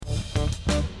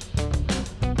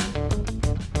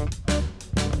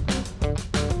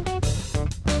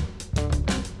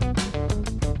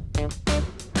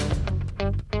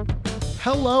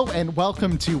Hello and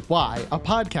welcome to Why, a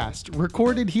podcast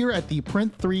recorded here at the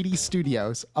Print 3D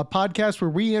Studios, a podcast where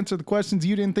we answer the questions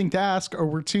you didn't think to ask or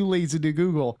were too lazy to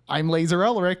Google. I'm Laser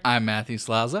Elric. I'm Matthew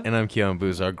Slauza. And I'm Keon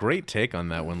Buzar. Great take on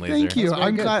that one, Laser. Thank you. very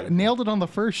I'm good. glad nailed it on the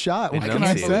first shot. What can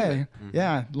I say?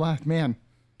 Yeah, man.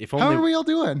 If How only are we all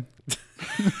doing?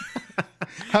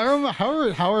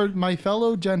 How are my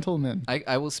fellow gentlemen?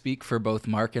 I will speak for both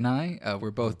Mark and I.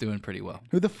 We're both doing pretty well.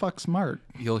 Who the fuck's Mark?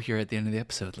 You'll hear at the end of the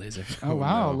episode, Laser. Oh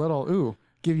wow,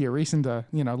 give you a reason to,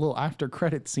 a little after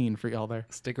credit scene for y'all there.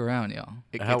 Stick around, y'all.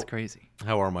 It How- gets crazy.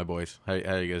 How are my boys? How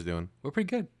are you guys doing? We're pretty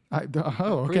good. Okay.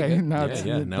 good. Now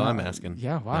Now I'm asking.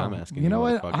 Yeah, Now wow. I'm asking You know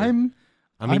what? motherfucker.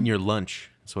 I'm eating your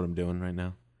lunch. That's what I'm doing right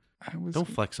now. I was Don't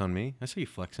flex on me. I see you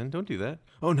flexing. Don't do that.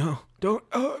 Oh no! Don't.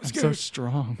 Oh, I'm so scared.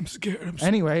 strong. I'm scared.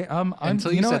 Anyway, I'm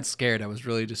Until you know said what? scared, I was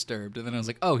really disturbed. And then I was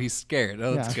like, oh, he's scared.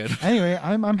 Oh, that's Yeah. good. Anyway,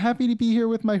 I'm happy to be here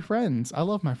with my friends. I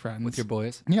love my friends. With your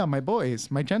boys. Yeah, my boys,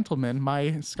 my gentlemen,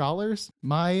 my scholars,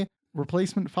 my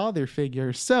replacement father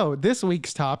figures. So this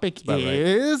week's topic about right.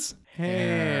 is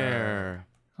Hair.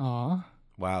 Aw,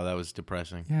 Wow, that was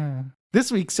depressing. yeah.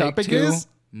 This week's Take topic two. is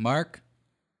Mark.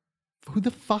 who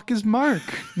the fuck is Mark?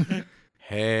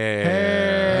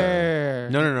 Hair.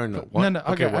 No. No,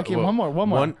 okay, one more.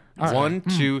 All right. 1,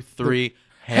 2, 3.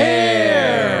 Hair.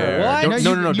 Hair. What? Don't,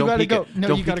 No, no. you Don't gotta peek go. it. No,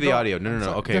 Don't you peek gotta the go. audio. No. I'm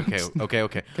sorry. Okay.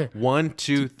 Okay. 1,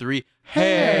 2, 3. Hair.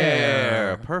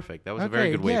 Hair. Perfect. That was a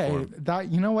very good waveform.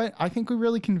 That, you know what? I think we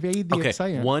really conveed the Okay.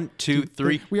 excitement. 1, 2,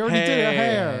 3. We already did a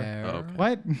hair. Oh, okay.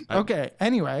 What? Okay.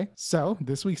 Anyway, so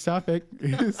this week's topic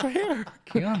is hair.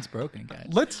 Keon's broken, guys.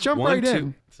 Let's jump 1, right 2.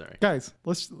 in. Sorry. Guys,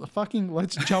 let's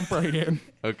jump right in.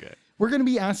 Okay. We're going to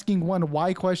be asking one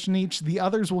why question each. The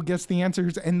others will guess the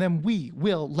answers, and then we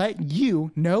will let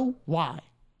you know why.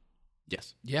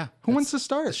 Yes. Yeah. Who wants to The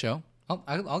start? show?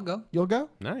 I'll go. You'll go?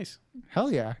 Nice.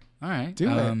 Hell yeah. All right. Do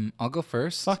it. I'll go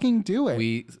first. Fucking do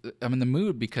it. I'm in the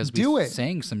mood because Do we it.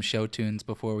 sang some show tunes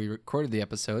before we recorded the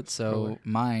episode. So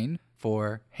mine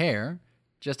for Hair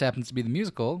just happens to be the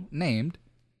musical named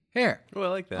Hair. Oh, I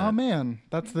like that. Oh man,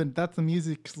 that's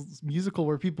the musical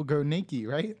where people go naked,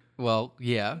 right? Well,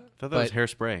 yeah, I thought that but was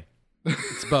hairspray.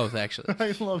 it's both actually.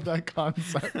 I love that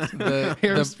concept. The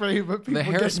Hairspray, but people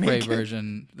the get Hairspray naked.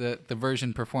 version, the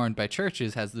version performed by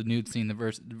churches has the nude scene. The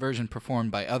version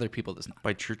performed by other people does not.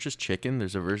 By Church's Chicken?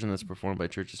 There's a version that's performed by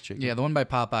Church's Chicken? Yeah, the one by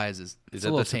Popeyes is Is a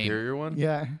that little the tame. superior one?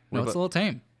 Yeah. No, What it's a little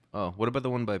tame. Oh, what about the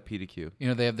one by PDQ? You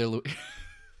know, they have their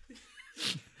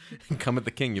Come at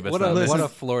the king, you best what not miss. a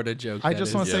Florida joke. I that just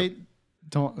is. want to Yeah. say,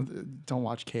 don't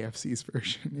watch KFC's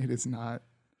version. It is not.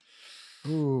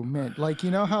 Ooh man, like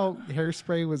you know how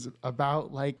Hairspray was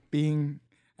about like being.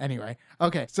 Anyway,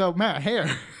 okay. So Matt, hair.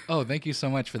 Oh, thank you so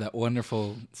much for that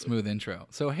wonderful, smooth intro.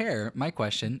 So, Hair, my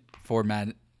question for Matt,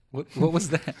 what was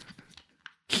that?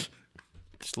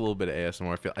 Just a little bit of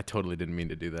ASMR. I totally didn't mean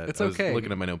to do that. It's I was okay.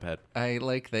 looking at my notepad. I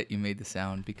like that you made the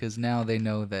sound because now they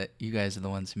know that you guys are the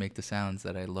ones who make the sounds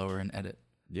that I lower and edit.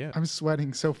 Yeah. I'm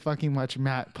sweating so fucking much,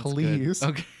 Matt. Please.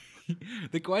 Okay.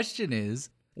 The question is,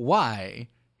 why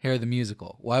Hair the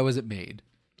Musical? Why was it made?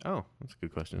 Oh, that's a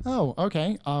good question. Oh,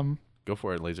 okay. Go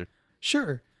for it, Laser.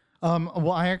 Sure.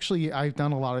 Well, I've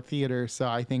done a lot of theater, so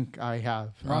I think I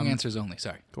have. Wrong answers only.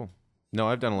 Sorry. Cool. No,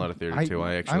 I've done a lot of theater too.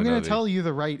 I'm I'm going to tell you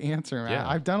the right answer, Matt. Yeah.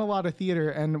 I've done a lot of theater,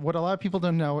 and what a lot of people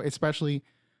don't know, especially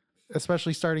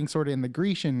starting sort of in the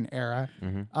Grecian era,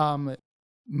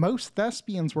 most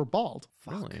thespians were bald.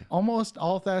 Really? Almost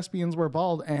all thespians were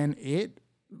bald, and it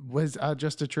was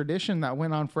just a tradition that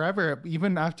went on forever.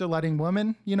 Even after letting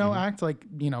women, act like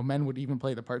men would even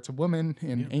play the parts of women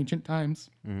in ancient times.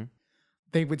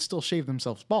 They would still shave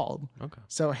themselves bald. Okay.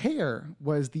 So Hair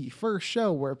was the first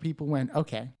show where people went,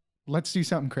 okay, let's do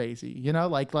something crazy.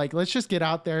 Like let's just get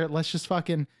out there. Let's just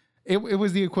fucking. It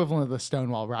was the equivalent of the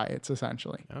Stonewall riots,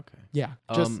 essentially. Okay. Yeah,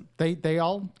 just they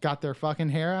all got their fucking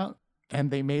hair out and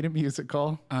they made a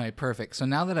musical. All right, perfect. So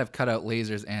now that I've cut out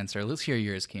Laser's answer, let's hear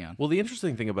yours, Keon. Well, the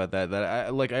interesting thing about that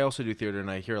I also do theater, and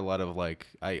I hear a lot of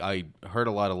I heard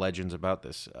a lot of legends about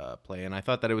this play, and I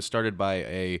thought that it was started by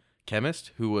a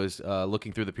chemist who was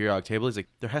looking through the periodic table. He's like,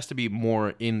 there has to be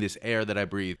more in this air that I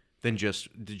breathe than just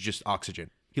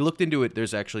oxygen. He looked into it.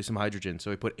 There's actually some hydrogen, so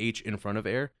he put H in front of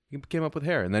air. He came up with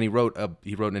hair, and then he wrote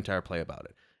an entire play about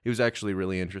it. It was actually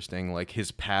really interesting, like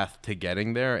his path to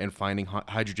getting there and finding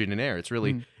hydrogen in air. It's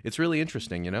really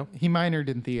interesting, He minored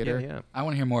in theater. Yeah. I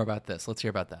want to hear more about this. Let's hear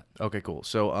about that. Okay, cool.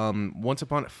 So,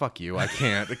 fuck you. I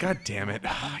can't. God damn it.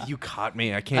 You caught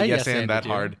me. I can't I yes and yes-anded that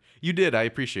you. hard. You did. I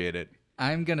appreciate it.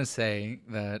 I'm going to say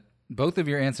that both of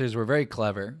your answers were very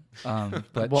clever, but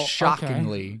Well, okay.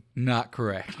 shockingly not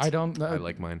correct. I don't know. I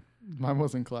like mine. Mine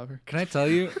wasn't clever. Can I tell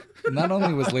you? Not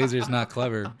only was Lasers not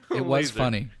clever, it was Laser.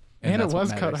 funny. And it that's what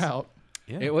was cut matters. out.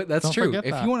 Yeah. That's Don't true. forget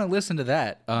If that. you want to listen to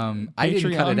that, I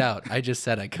didn't cut Patreon. it out. I just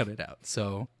said I cut it out.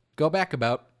 So go back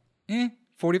about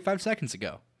 45 seconds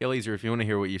ago. Yeah, Laser, if you want to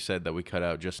hear what you said that we cut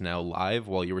out just now live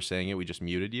while you were saying it, we just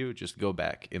muted you. Just go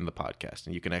back in the podcast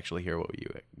and you can actually hear what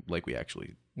we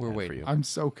actually We're had for waiting. you. I'm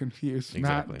so confused.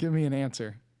 Exactly. Matt, give me an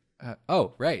answer.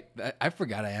 Oh, right. I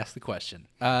forgot I asked the question.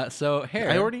 So,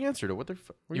 Hair. I already answered it. What the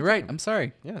fuck? You're right. I'm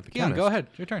sorry. Yeah, the Keon, go chemist. ahead.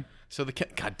 Your turn. So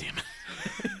God damn it.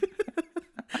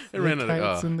 I The ran out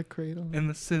kites of. in the cradle. And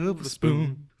the silver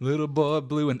spoon, little boy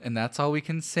blue, and that's all we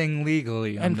can sing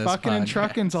legally on And this fucking and podcast.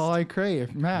 trucking's all I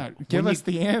crave. Matt, give When us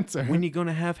the answer. When you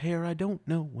gonna have hair? I don't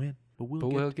know when, but we'll But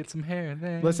get. we'll get some hair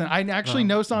there. Listen, I actually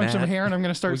know songs from Matt, Hair, and I'm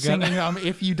going to start we gotta- singing them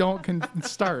if you don't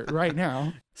start right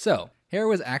now. So, Hair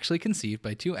was actually conceived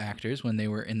by two actors when they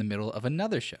were in the middle of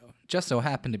another show. Just so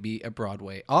happened to be a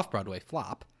off-Broadway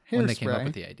flop when they came up Hairspray.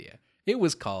 with the idea. It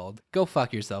was called Go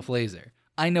Fuck Yourself Laser.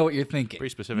 I know what you're thinking. Pretty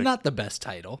specific. Not the best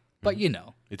title, but you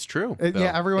know. It's true. Yeah, though.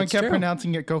 everyone It's kept true.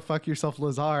 pronouncing it "Go fuck yourself,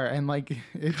 Lazar," and like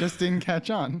it just didn't catch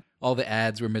on. All the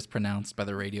ads were mispronounced by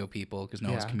the radio people because no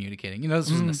one was Yeah. communicating. You know,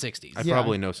 this was in the 60s. I Yeah.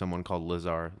 probably know someone called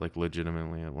Lazar, like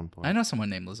legitimately at one point. I know someone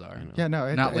named Lazar. Yeah,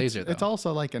 no, Not Laser, It's though.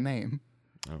 also like a name.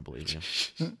 I don't believe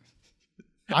you.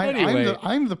 Anyway.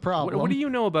 I'm the problem. What do you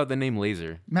know about the name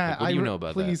Laser? Matt? Like, what do you know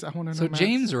about please, that? I want to know. So Matt's-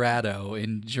 James Ratto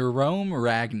and Jerome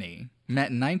Ragney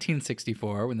met in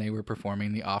 1964 when they were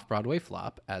performing the off-Broadway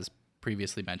flop, as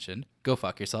previously mentioned, Go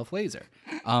Fuck Yourself Laser,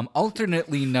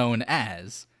 alternately known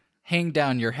as Hang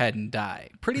Down Your Head and Die.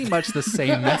 Pretty much the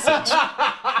same message.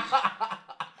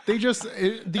 They just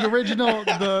the original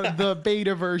the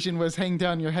beta version was "Hang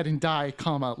down your head and die,"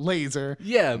 laser.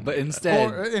 Yeah, but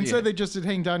instead, Or instead yeah. they just did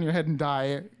 "Hang down your head and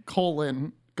die: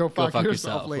 Go fuck, fuck yourself,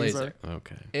 yourself, laser." laser.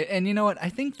 Okay. And you know what? I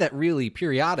think that really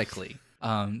periodically,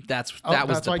 that was That's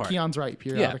the why part. Keon's right.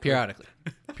 Yeah,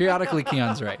 periodically,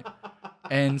 Keon's right.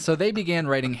 And so they began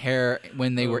writing Hair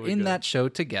when they were in that show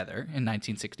together in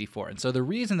 1964. And so the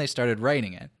reason they started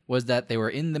writing it was that they were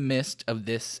in the midst of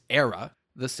this era,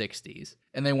 the 60s,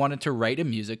 and they wanted to write a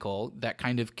musical that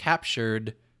kind of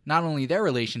captured not only their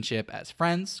relationship as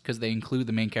friends, because they include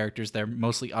the main characters, they're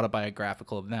mostly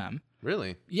autobiographical of them.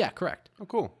 Really? Yeah, correct. Oh,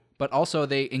 cool. But also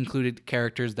they included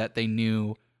characters that they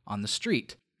knew on the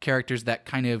street, characters that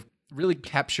kind of really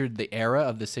captured the era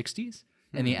of the 60s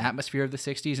and the atmosphere of the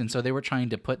 60s. And so they were trying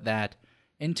to put that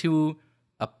into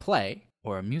a play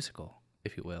or a musical,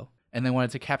 if you will. And they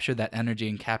wanted to capture that energy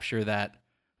and capture that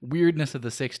weirdness of the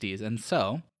 60s. And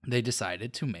so they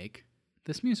decided to make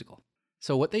this musical.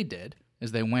 So what they did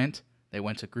is they went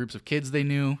to groups of kids they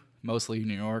knew, mostly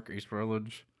New York, East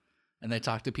Village, and they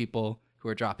talked to people who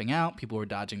were dropping out, people who were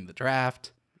dodging the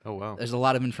draft. Oh, wow. There's a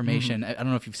lot of information. I don't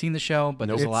know if you've seen the show, but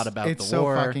there's a lot about it's the so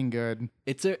war. fucking good.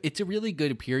 It's a really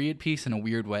good period piece in a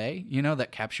weird way, you know,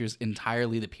 that captures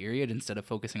entirely the period instead of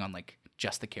focusing on like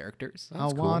just the characters. I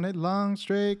want it long,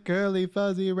 straight, curly,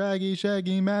 fuzzy, raggy,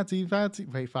 shaggy, matsy,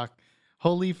 fatsy. Wait, fuck.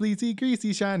 Holy, fleecy,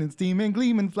 greasy, shining, steaming,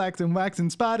 gleaming, flaxen, waxing,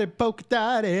 spotted, polka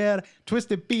dotted,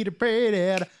 twisted, beaded,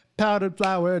 braided, powdered,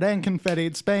 flowered, and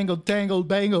confettied, spangled, tangled,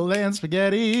 bangled, and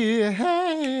spaghetti.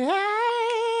 Hey, hey.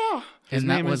 His And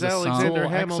that name was is a song- Alexander Little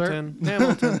Hamilton.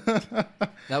 Hamilton.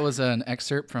 That was an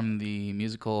excerpt from the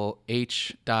musical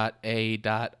H.A.I.R,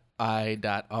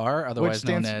 otherwise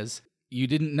known stands- as You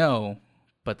Didn't Know,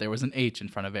 but there was an H in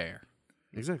front of air.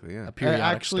 Exactly, yeah. A It periodic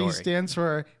actually story. stands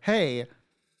for, hey.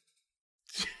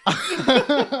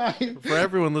 For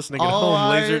everyone listening at All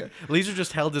home, Laser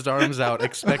just held his arms out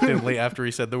expectantly after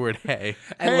he said the word "hey."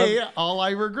 Hey, all I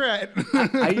regret.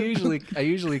 I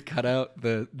usually cut out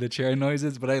the chair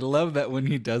noises, but I love that when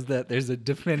he does that, there's a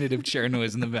definitive chair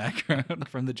noise in the background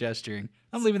from the gesturing.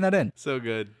 I'm leaving that in. So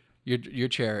good. Your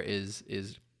chair is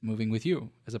moving with you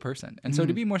as a person. And so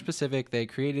to be more specific, they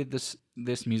created this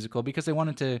musical because they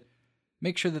wanted to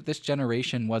make sure that this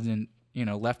generation wasn't,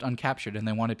 left uncaptured, and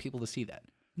they wanted people to see that.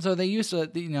 So they used to,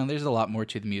 there's a lot more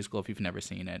to the musical if you've never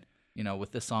seen it.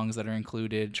 With the songs that are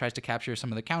included, tries to capture some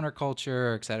of the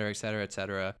counterculture, et cetera, et cetera, et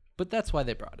cetera. But that's why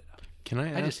they brought it up. Can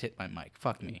I? I just hit my mic.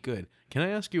 Fuck me. Good. Can I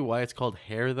ask you why it's called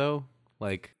hair though?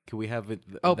 Like, can we have it?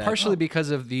 Partially because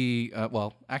of the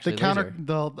actually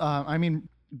I mean,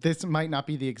 this might not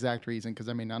be the exact reason because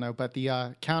I may not know, but the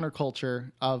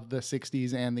counterculture of the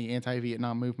 60s and the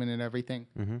anti-Vietnam movement and everything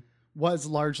was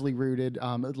largely rooted,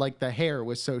 like the hair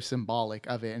was so symbolic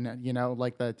of it. And,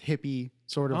 like the hippie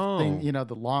sort of thing,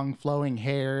 the long flowing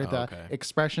hair, the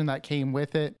expression that came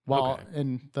with it. While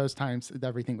in those times,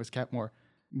 everything was kept more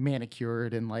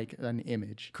manicured and like an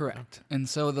image. Correct. And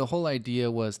so the whole idea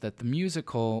was that the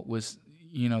musical was,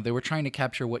 they were trying to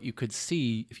capture what you could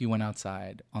see if you went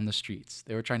outside on the streets.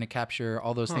 They were trying to capture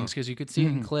all those things because you could see it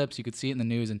in clips, you could see it in the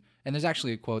news, and there's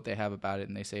actually a quote they have about it,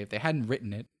 and they say if they hadn't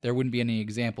written it, there wouldn't be any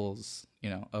examples,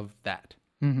 of that.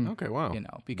 Okay, wow.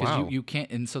 Because you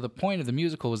can't. And so the point of the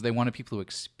musical was they wanted people to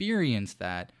experience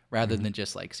that rather than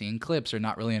just like seeing clips or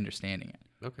not really understanding it.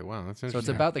 Okay, wow, that's interesting. So it's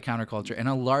about the counterculture, and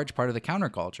a large part of the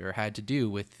counterculture had to do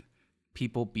with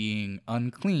people being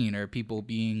unclean or people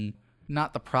being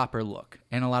not the proper look.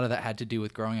 And a lot of that had to do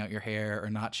with growing out your hair or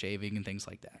not shaving and things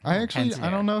like that. I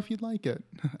don't know if you'd like it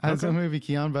as a movie,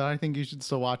 Keon, but I think you should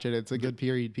still watch it. It's a good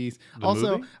period piece.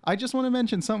 Also, movie? I just want to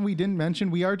mention something we didn't mention.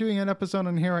 We are doing an episode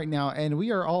on hair right now, and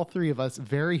we are all three of us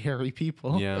very hairy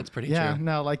people. Yeah. That's pretty Yeah, true.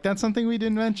 no, like that's something we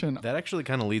didn't mention. That actually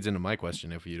kind of leads into my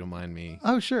question, if you don't mind me.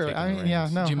 Oh, sure. taking I the mean, yeah,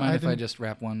 reins. no. Do you mind if I didn't- just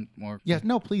wrap one more? Yeah,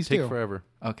 no, please Take do. forever.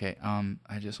 Okay.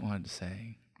 I just wanted to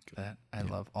say that I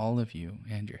love all of you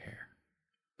and your hair.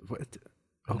 What?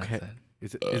 And Okay.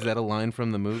 that's Is that a line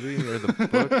from the movie or the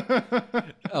book?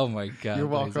 Oh my God. You're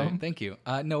Blazer. welcome. Thank you.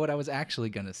 No, what I was actually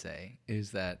going to say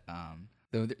is that,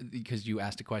 because you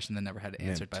asked a question that never had Man,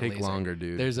 answered by take Laser. longer,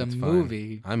 dude. There's a It's fine.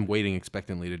 movie I'm waiting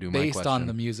expectantly to do my based question. on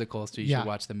the musical, so you Yeah. should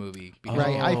watch the movie.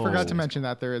 Right, I forgot to Oh. mention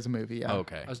that there is a movie. Yeah.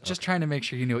 Okay. I was just trying to make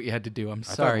sure you knew what you had to do. I'm I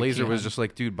sorry. thought Laser was Keon. just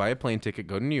like, dude, buy a plane ticket,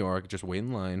 go to New York, just wait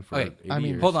in line for Okay, 80 I mean,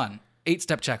 years. Hold on.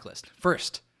 8-step checklist.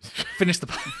 First, finish the.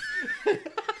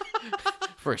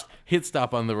 First, hit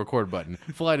stop on the record button.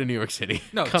 Fly to New York City.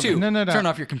 No, Come 2. No. Turn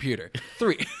off your computer.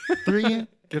 3. 3,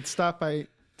 get stopped by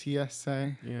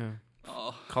TSA. Yeah.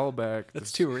 Oh, Call back.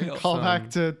 that's too real. Call back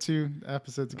to 2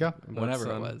 episodes ago. Whatever it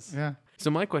son. was. Yeah.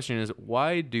 So my question is,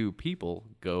 why do people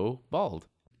go bald?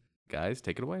 Guys,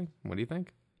 take it away. What do you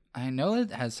think? I know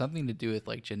it has something to do with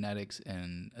like genetics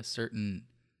and a certain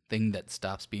thing that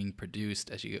stops being produced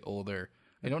as you get older.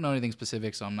 I don't know anything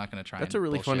specific, so I'm not going to try. That's and a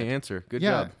really funny bullshit. answer. Good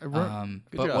Yeah. job.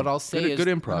 Good But job. what I'll say Good- is good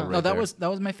improv No, right that there.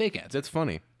 was my fake answer. That's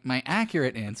funny. My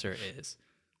accurate answer is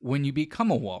when you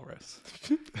become a walrus,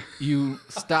 you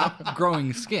stop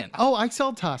growing skin. Oh, I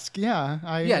sell Tusk.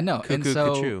 Yeah. Yeah, no. And Cuckoo,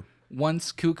 so cuckoo.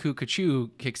 once cuckoo cuckoo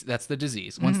kicks, that's the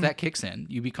disease. Once Mm-hmm. that kicks in,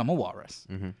 you become a walrus.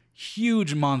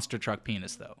 Huge monster truck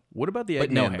penis, though. What about the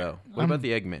But no Eggman, hair. though? What about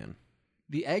the Eggman?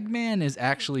 The Eggman is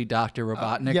actually Dr.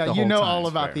 Robotnik. Yeah, the you whole know time. all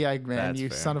about fair. the Eggman, That's you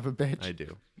fair. son of a bitch. I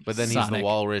do. But then he's the Sonic.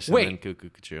 walrus Wait. and then Cuckoo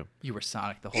Cuckoo. You were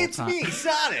Sonic the whole time.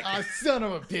 Sonic. Ah, son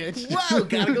of a bitch. Whoa,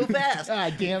 gotta go fast. Ah,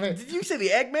 damn it. Did you say the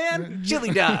Eggman? Chili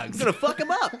dogs. Gonna fuck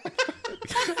him up.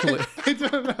 I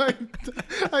don't know.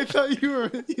 I thought you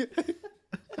were.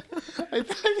 I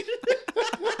thought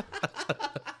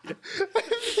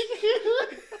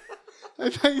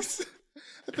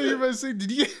you were about to say,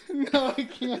 did you? No, I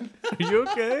can't. Are you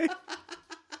okay?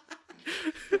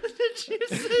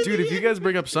 Dude, if you guys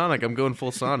bring up Sonic, I'm going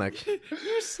full Sonic.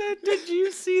 You said, did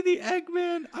you see the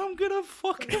Eggman? I'm gonna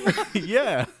fuck him up.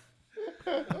 Yeah.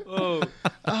 Oh.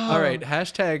 All right.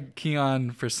 Hashtag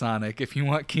Keon for Sonic. If you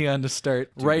want Keon to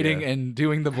start writing yeah. and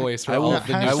doing the voice for I all will- of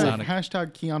the new Hashtag, Sonic.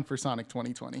 hashtag Keon for Sonic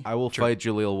 2020. I will fight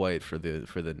Jaleel White for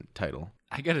the title.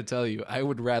 I gotta tell you, I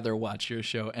would rather watch your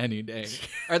show any day.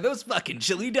 Are those fucking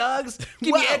chili dogs?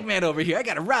 Give Wow. me Eggman over here. I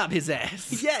gotta rob his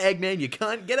ass. Yeah, Eggman, you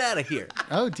cunt. Get out of here.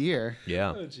 Oh, dear.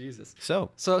 Yeah. Oh, Jesus.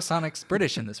 So, So Sonic's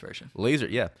British in this version. Laser,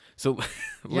 yeah. So,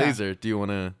 Laser, do you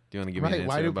wanna give me an Right, answer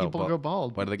why do about people go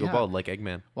bald? Why do they go Yeah. bald like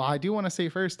Eggman? Well, I do want to say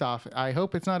first off, I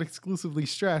hope it's not exclusively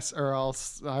stress, or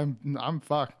else I'm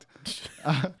fucked. You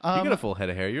got a full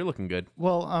head of hair. You're looking good.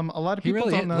 Well, a lot of He people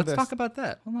really. don't know Let's this. talk about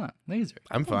that. Hold on, Laser.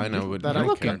 I'm fine. I would. that I I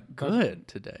You're don't can- looking good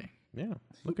today. Yeah.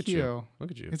 Look at you. you.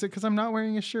 Look at you. Is it because I'm not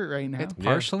wearing a shirt right now? It's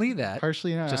partially that.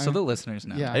 Partially not. Just so the listeners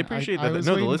know. Yeah. I appreciate I that. was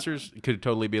No, the waiting- listeners could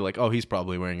totally be like, "Oh, he's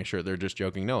probably wearing a shirt." They're just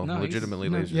joking. No, No, he's- legitimately,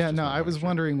 No, Laser's yeah, just no, not I wearing was a shirt.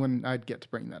 wondering when I'd get to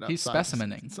bring that up. He's so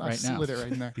specimening I right now. slid it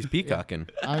right in there. He's peacocking.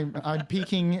 I'm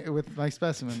peeking with my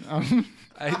specimen.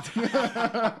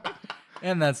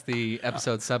 And that's the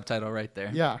episode subtitle right there.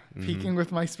 Yeah, peeking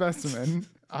with my specimen.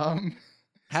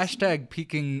 Hashtag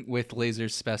peeking with Laser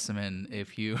specimen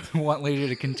if you want Laser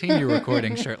to continue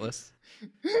recording shirtless.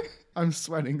 I'm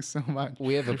sweating so much.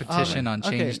 We have a petition on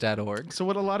okay. change.org. So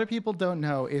what a lot of people don't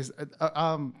know is,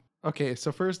 okay.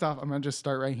 So first off, I'm gonna just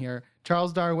start right here.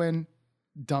 Charles Darwin,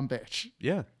 dumb bitch.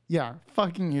 Yeah. Yeah,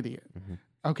 fucking idiot.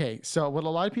 Okay, so what a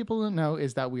lot of people don't know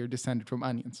is that we are descended from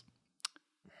onions.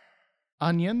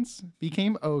 Onions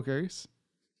became ogres.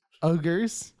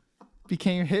 Ogres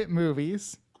became hit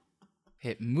movies.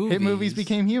 Hit movies. Hit movies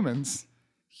became humans.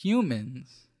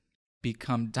 humans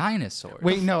become dinosaurs.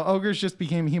 Wait, no, ogres just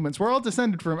became humans. We're all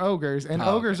descended from ogres, and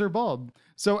Oh, ogres are bald.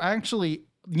 So actually,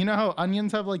 you know how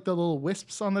onions have like the little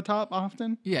wisps on the top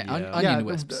often? Yeah, Yeah. onion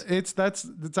wisps. It's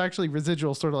actually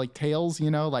residual, sort of like tails.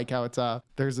 You know, like how it's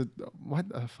there's a what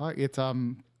the fuck? It's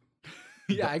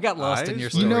Yeah, I got lost in eyes? your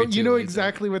you story. know too,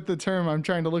 exactly what the term I'm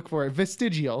trying to look for.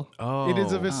 Vestigial. It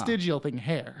is a Oh. vestigial thing.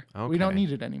 Hair. We don't Okay.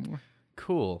 need it anymore.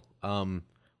 Cool.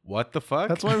 What the fuck?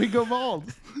 That's why we go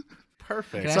bald.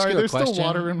 Perfect. Can I ask Sorry, you a there's still question?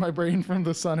 water in my brain from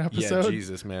the sun Yeah, episode.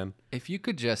 Jesus, man. If you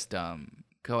could just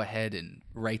go ahead and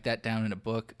write that down in a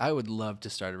book, I would love to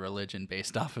start a religion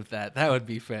based off of that. That would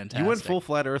be fantastic. You went full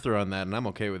flat earther on that, and I'm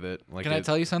okay with it. Like, Can I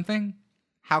tell you something?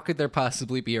 How could there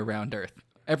possibly be a round Earth?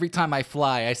 Every time I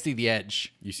fly, I see the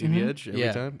edge. You see the edge every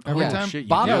Yeah. time? Every Oh, time? shit, you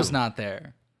Bono's do. not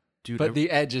there, Dude, but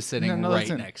the edge is sitting No, right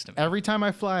listen. next to me. Every time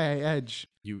I fly, I edge.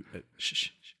 you. Shh, shh,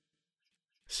 shh.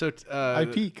 So I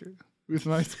peek with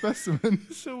my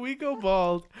specimens. So we go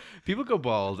bald. People go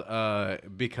bald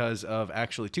because of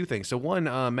actually two things. So one,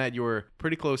 Matt, you were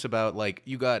pretty close about like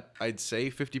you got, I'd say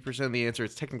 50% of the answer.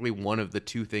 It's technically one of the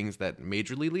two things that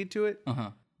majorly lead to it.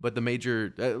 Uh-huh. But the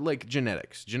major, like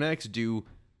genetics. Genetics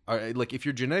are like if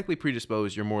you're genetically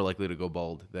predisposed, you're more likely to go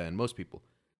bald than most people.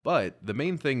 But the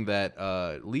main thing that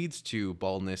leads to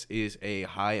baldness is a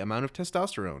high amount of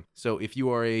testosterone. So if you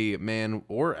are a man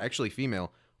or actually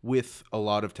female with a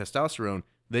lot of testosterone,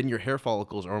 then your hair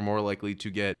follicles are more likely to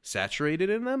get saturated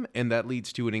in them, and that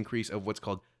leads to an increase of what's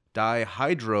called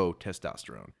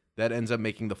dihydrotestosterone. That ends up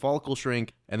making the follicle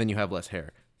shrink, and then you have less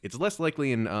hair. It's less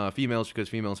likely in females because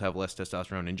females have less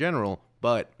testosterone in general,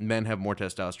 but men have more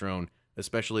testosterone,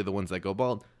 especially the ones that go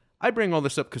bald. I bring all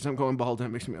this up because I'm going bald and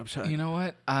it makes me upset. You know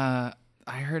what? I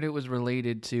heard it was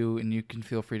related to, and you can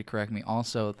feel free to correct me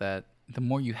also, that the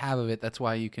more you have of it, that's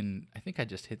why you can, I think I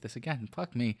just hit this again.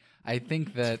 Fuck me. I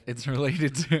think that it's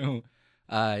related to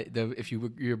if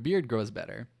your beard grows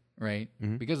better, right?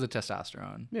 Because of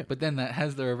testosterone. Yeah. But then that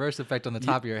has the reverse effect on the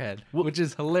top of your head, which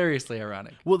is hilariously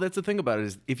ironic. Well, that's the thing about it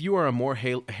is if you are a more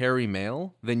hairy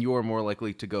male, then you are more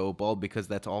likely to go bald because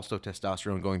that's also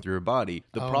testosterone going through your body.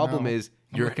 The problem is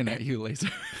I'm you're looking at you, Laser.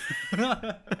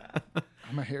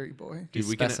 I'm a hairy boy. Dude,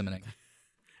 we can- Specimening.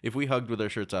 if we hugged with our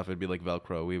shirts off, it'd be like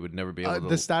Velcro. We would never be able to.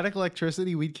 The static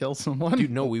electricity, we'd kill someone. Dude,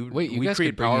 no, we would. Wait, you we'd guys create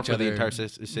could bring power each for the other- entire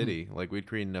city. Like we'd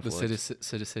create Netflix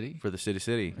The City? for the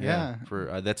City. Yeah.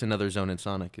 For that's another zone in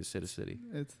Sonic is City.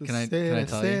 It's the Can I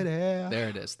tell you? There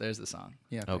it is. There's the song.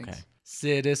 Yeah. Okay.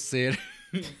 thanks. City.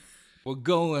 We're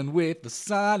going with the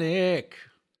Sonic.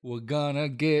 We're gonna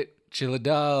get chili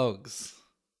dogs.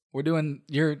 We're doing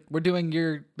your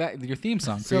theme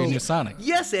song for your new Sonic.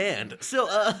 Yes, and so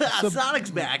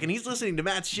Sonic's back, and he's listening to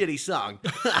Matt's shitty song.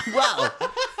 Wow.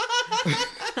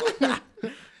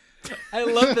 I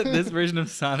love that this version of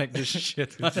Sonic just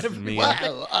shits on This is everyone. me.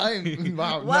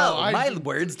 Wow. Wow, no, my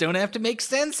words don't have to make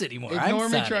sense anymore. ignore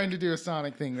I'm me Sonic. trying to do a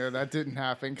Sonic thing there. That didn't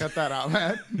happen. Cut that out,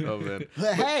 Matt. Oh man.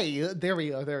 Hey, there we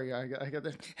go. I got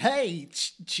that. Hey,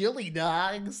 chili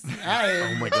dogs.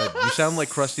 Oh my god, you sound like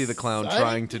Krusty the Clown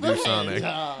trying to do Sonic.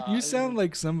 You sound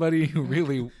like somebody who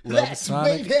really loves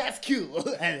Sonic. That's cool.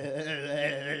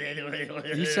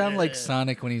 You sound like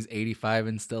Sonic when he's 85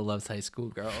 and still loves high school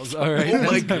girls. All right. Oh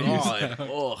my That's how you god.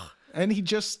 sound. Ugh. And he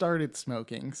just started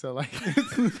smoking, so like.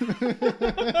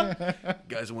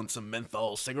 Guys want some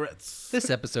menthol cigarettes? This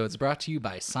episode is brought to you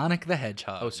by Sonic the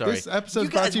Hedgehog. Oh, sorry. This episode's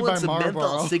You brought guys to you by want some menthol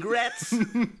Marlboro. cigarettes?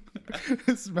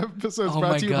 This episode's Oh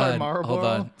brought my to you by god. Marlboro. Hold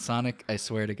on. Sonic, I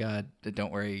swear to God,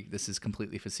 don't worry, this is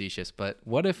completely facetious, but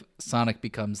what if Sonic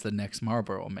becomes the next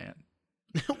Marlboro man?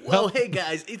 Well, hey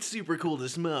guys, it's super cool to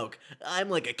smoke. I'm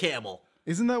like a camel.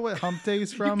 Isn't that what Hump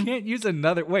Day's You from? can't use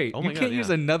another Oh my you God, can't use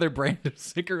yeah. another brand of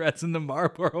cigarettes in the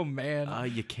Marlboro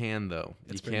man. You can though.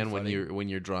 It's you pretty can funny. when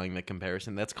you're drawing the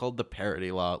comparison. That's called the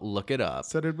parity law. Look it up.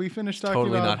 So did we finish talking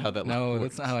Totally about? not how that No, works.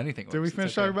 that's not how anything works. Did we It's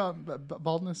finish okay. talking about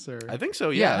baldness or? I think so.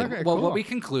 Yeah. Yeah. Okay, well, cool. what we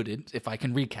concluded, if I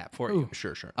can recap for you,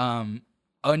 Sure. Sure.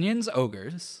 onions,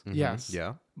 ogres, Yes.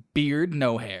 Yeah. beard,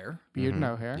 no hair, Beard,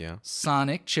 no hair. Yeah.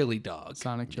 Sonic, chili dog,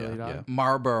 Sonic chili dog. yeah.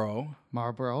 Marlboro,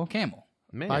 Marlboro. camel.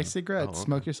 Man. Buy cigarettes. Oh, okay.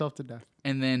 Smoke yourself to death.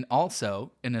 And then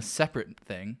also, in a separate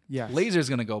thing, Yes. Laser's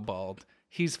going to go bald.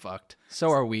 He's fucked.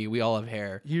 So are we. We all have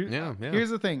hair. Yeah, yeah. Here's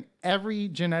the thing. Every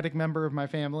genetic member of my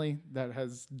family that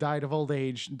has died of old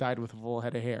age died with a full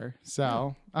head of hair.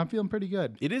 So I'm feeling pretty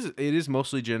good. It is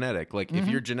mostly genetic. Like if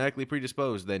you're genetically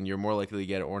predisposed, then you're more likely to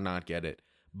get it or not get it.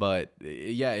 But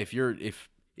yeah, if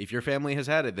your family has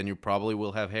had it, then you probably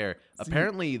will have hair.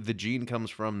 Apparently, the gene comes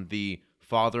from the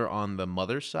father on the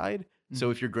mother's side. So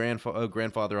if your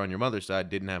grandfather on your mother's side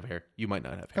didn't have hair, you might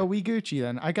not have hair. Oh, we Gucci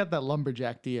then. I got that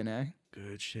lumberjack DNA.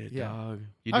 Good shit, Yeah. dog.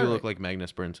 You do All look right. like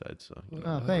Magnus Burnside. So you know,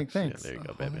 Oh, that thanks. works. Yeah, there you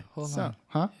go, baby. Hold So, on.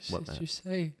 huh? What, Did man? you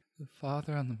say The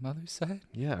father on the mother's side?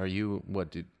 Yeah, are you what,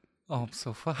 dude? Oh, I'm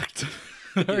so fucked.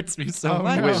 It hurts me so Oh,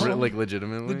 much. no. Wait, like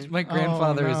legitimately? My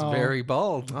grandfather is no. very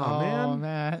bald. Oh, man.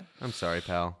 Matt. I'm sorry,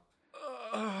 pal.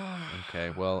 Okay,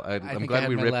 well, I'm I think glad I had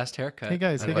we my ripped. last haircut. Hey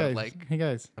guys, hey but, guys, Like, hey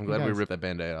guys. I'm hey glad we guys. ripped that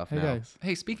band-aid off Hey now. guys.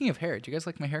 hey, speaking of hair, do you guys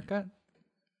like my haircut?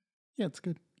 Yeah, it's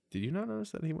good. Did you not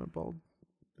notice that he went bald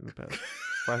in the past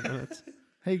 5 minutes?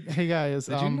 Hey guys.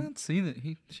 Did you not see that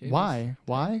he shaved his- Why?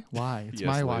 It's Yes,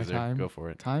 my why Laser, time. go for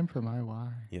it. Time for my why.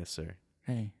 Yes, sir.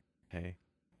 Hey, Hey.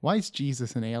 why is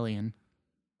Jesus an alien?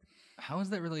 How is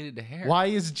that related to hair? Why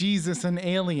is Jesus an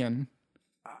alien?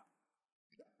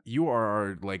 You are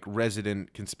our like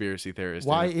resident conspiracy theorist. and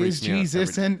Why it freaks is me out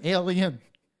Jesus every- an alien?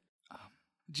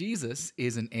 Jesus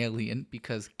is an alien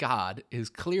because God is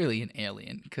clearly an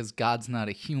alien because God's not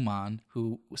a human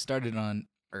who started on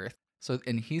Earth. So,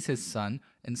 and he's his son,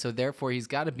 and so therefore he's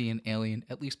got to be an alien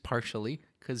at least partially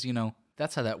because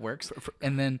that's how that works.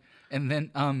 And then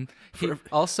he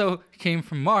also came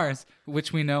from Mars,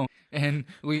 which we know, and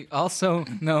we also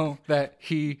know that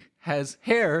he has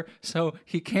hair, so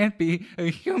he can't be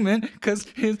a human because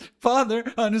his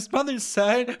father on his mother's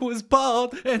side was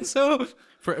bald, and so.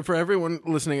 For everyone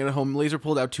listening at home, Laser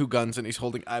pulled out 2 guns and he's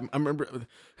holding. I remember.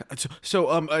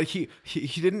 He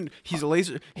didn't. He's a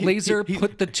laser. Laser, he-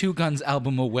 put the Two Guns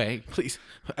album away. Please,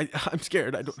 I'm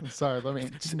scared. I don't. Sorry, let me.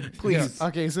 Please. Yeah.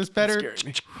 Okay, is this better? Scaring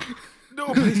me.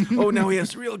 No, please. Oh, now he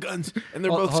has real guns, and they're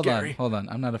both Hold scary. hold on.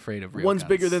 I'm not afraid of real One's guns.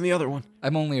 bigger than the other one.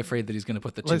 I'm only afraid that he's going to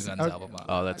put the Two Listen, Guns okay. album on.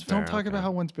 Oh, that's fair. Don't talk okay. about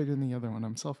how one's bigger than the other one.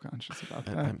 I'm self-conscious about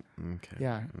that. Okay.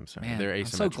 Yeah. I'm sorry. Man, They're I'm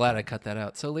so asymmetrical. glad I cut that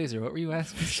out. So, Laser, what were you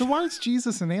asking? So why is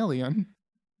Jesus an alien?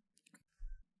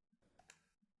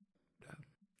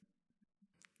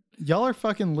 Y'all are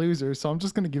fucking losers, so I'm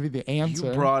just gonna give you the answer.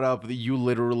 You brought up that you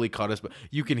literally caught us, but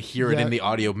you can hear it Yeah. in the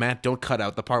audio. Matt, don't cut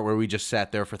out the part where we just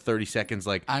sat there for 30 seconds.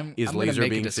 Like, is I'm gonna Laser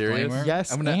make a being serious? disclaimer.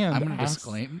 Yes, I'm and gonna ass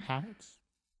disclaim. hats.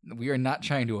 We are not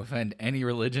trying to offend any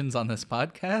religions on this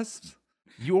podcast.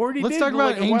 You already Let's did talk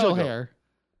like about a while angel ago. hair.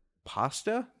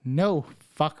 Pasta? No,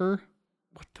 fucker.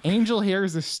 Angel hair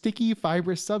is a sticky,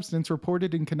 fibrous substance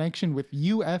reported in connection with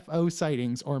UFO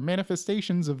sightings or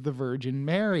manifestations of the Virgin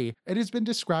Mary. It has been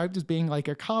described as being like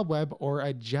a cobweb or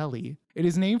a jelly. It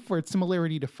is named for its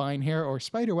similarity to fine hair or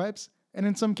spider webs, and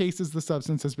in some cases, the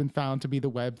substance has been found to be the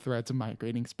web threads of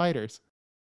migrating spiders.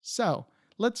 So,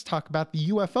 let's talk about the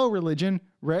UFO religion,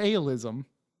 Raelism.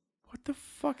 What the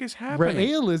fuck is happening?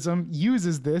 Raelism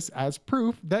uses this as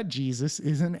proof that Jesus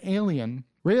is an alien.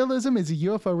 Raelism is a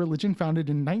UFO religion founded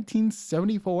in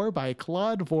 1974 by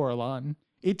Claude Vorilon.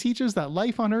 It teaches that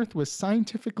life on Earth was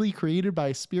scientifically created by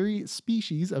a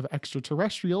species of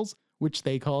extraterrestrials, which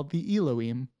they called the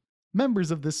Elohim. Members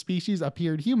of this species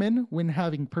appeared human when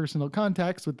having personal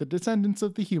contacts with the descendants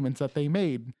of the humans that they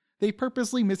made. They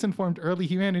purposely misinformed early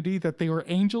humanity that they were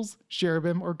angels,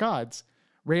 cherubim, or gods.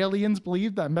 Raelians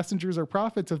believed that messengers or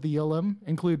prophets of the Elohim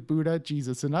include Buddha,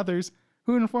 Jesus, and others,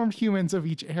 who informed humans of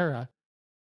each era.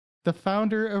 The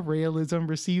founder of Raelism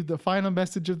received the final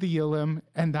message of the Elohim,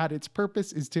 and that its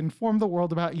purpose is to inform the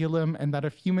world about Elohim, and that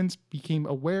if humans became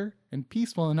aware and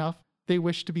peaceful enough, they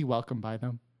wished to be welcomed by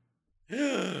them.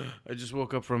 I just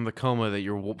woke up from the coma that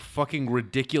your fucking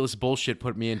ridiculous bullshit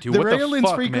put me into. The What the Raelians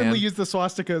fuck, frequently man? used the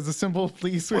swastika as a symbol of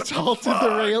peace, which halted the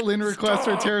Raelin request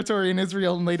for territory in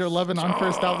Israel and later Lebanon for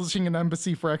establishing an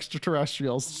embassy for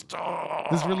extraterrestrials.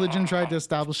 This religion tried to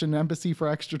establish an embassy for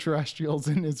extraterrestrials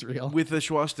in Israel. With the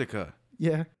swastika.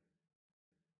 Yeah.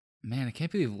 Man, I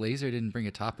can't believe Laser didn't bring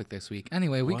a topic this week.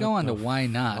 Anyway, we What go on to the why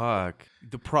not. Fuck.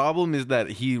 The problem is that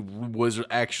he was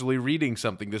actually reading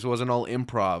something. This wasn't all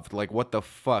improv. Like, what the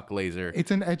fuck, Laser? It's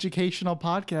an educational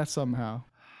podcast somehow.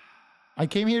 I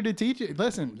came here to teach you.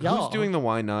 Listen, y'all. Who's doing the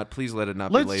why not? Please let it not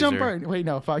be Let's Laser. jump right. Wait,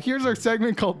 no, fuck. Here's our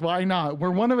segment called Why Not,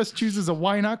 where one of us chooses a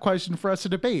why not question for us to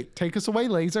debate. Take us away,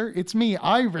 Laser. It's me.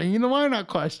 I bring you the why not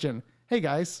question. Hey,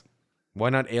 guys. Why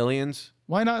not aliens?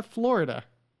 Why not Florida?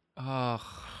 Oh,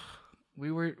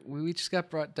 we just got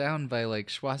brought down by like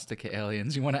swastika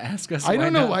aliens. You want to ask us? I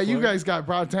don't know not, why you Florida? guys got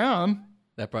brought down.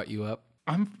 That brought you up.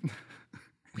 I'm.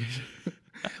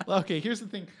 Okay, here's the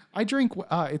thing. I drink,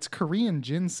 it's Korean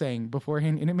ginseng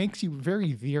beforehand, and it makes you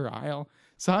very virile.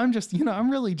 So I'm just, I'm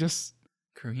really just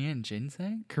Korean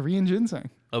ginseng? Korean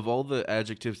ginseng. Of all the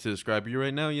adjectives to describe you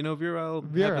right now, virile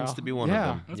happens Virile. to be one Yeah.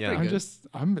 of them. That's Yeah. pretty I'm good. just,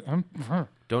 I'm.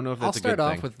 Don't know if I'll that's a start good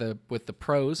off thing. with the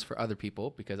pros for other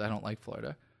people because I don't like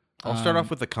Florida. I'll start off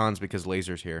with the cons because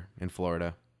Laser's here in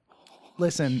Florida.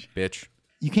 Listen, Bitch.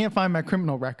 you can't find my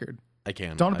criminal record. I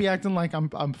can. Don't I, be acting like I'm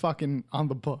fucking on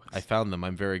the books. I found them.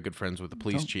 I'm very good friends with the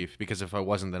police chief because if I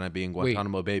wasn't, then I'd be in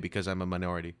Guantanamo Bay because I'm a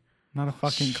minority. not a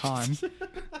fucking con.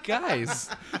 Guys,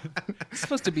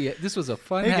 this was a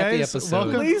fun, Hey, happy guys, episode.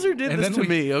 welcome- Laser did And this then to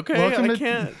me, okay? Welcome I to-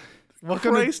 can't.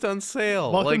 welcome to- Christ on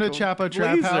sale. Welcome like, to Chapo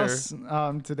Trap Laser.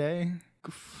 House today.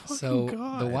 So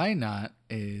God. the Why Not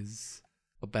is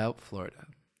about Florida.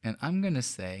 And I'm going to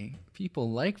say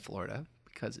people like Florida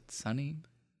because it's sunny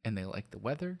and they like the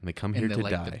weather. They come here and they to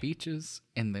like die. the beaches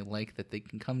and they like that they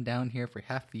can come down here for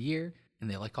half the year and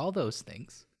they like all those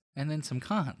things. And then some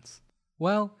cons.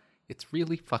 Well, it's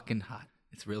really fucking hot.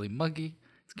 It's really muggy.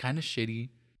 It's kind of shitty.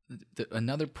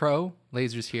 Another pro,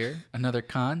 Laser's here. Another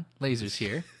con, Laser's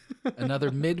here. Another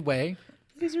midway,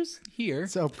 Laser's here.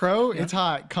 So pro, it's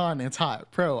hot. Con, it's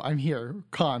hot. Pro, I'm here.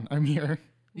 Con, I'm here.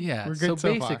 Yeah, We're so good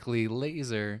so far. basically,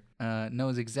 Laser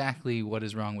knows exactly what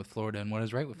is wrong with Florida and what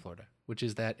is right with Florida, which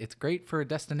is that it's great for a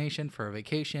destination, for a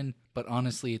vacation, but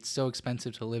honestly, it's so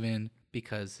expensive to live in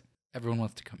because everyone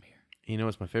wants to come here. You know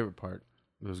what's my favorite part?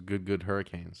 Those good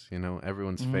hurricanes. You know,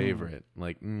 everyone's favorite.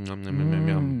 Like,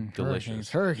 delicious.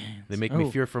 Hurricanes. They make me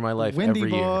fear for my life Windy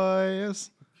every year. boys.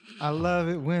 I love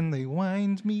it when they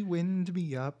wind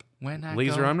me up. When I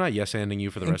Laser, go, I'm not yes-anding you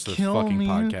for the And rest of this kill fucking me.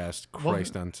 podcast. Well,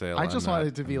 Christ on sale. I just I'm want not-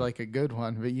 it to be like a good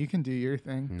one, but you can do your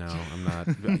thing. No, I'm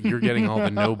not. You're getting all the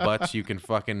no buts you can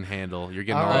fucking handle. You're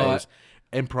getting All all right. this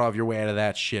improv your way out of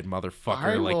that shit, motherfucker.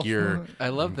 I will like you're. I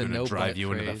love I'm the gonna no drive butt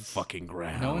you into the phrase. fucking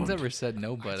ground. No one's ever said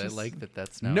no, but I like that.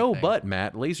 That's now No a thing. butt,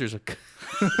 Matt. Laser's a.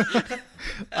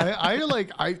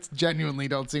 I genuinely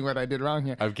don't see what I did wrong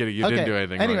here. I'm kidding. You Okay, didn't do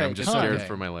anything anyway, wrong. I'm just con. scared Okay.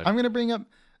 for my life. I'm going to bring up,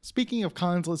 speaking of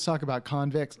cons, let's talk about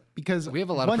convicts because We have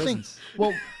a lot of one prisons.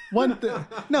 thing,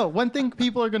 well, one thing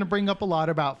people are going to bring up a lot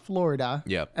about Florida.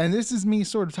 Yep. And this is me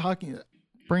sort of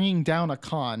bringing down a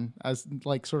con as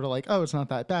oh, it's not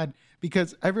that bad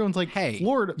because everyone's like, Hey,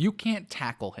 Florida. you can't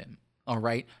tackle him. All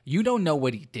right. You don't know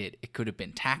what he did. It could have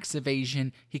been tax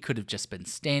evasion. He could have just been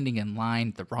standing in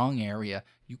line, the wrong area.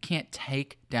 You can't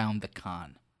take down the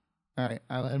con. All right,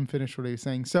 I let him finish what he was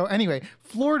saying. So anyway,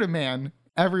 Florida man,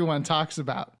 everyone talks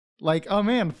about. Like, oh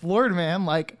man, Florida man,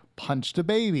 like, punched a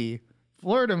baby.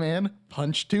 Florida man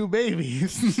punched 2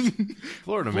 babies.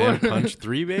 Florida man punched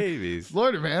 3 babies.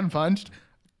 Florida man punched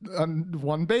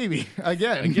 1 baby.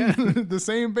 Again. The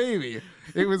same baby.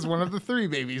 It was one of the 3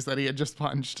 babies that he had just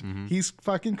punched. He's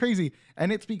fucking crazy.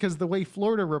 And it's because the way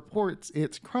Florida reports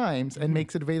its crimes and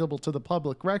makes it available to the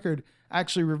public record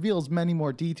actually reveals many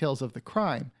more details of the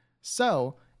crime.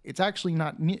 So it's actually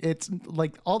not, it's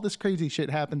like all this crazy shit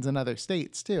happens in other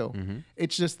states too.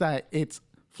 It's just that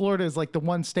Florida is like the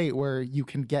one state where you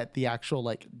can get the actual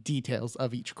like details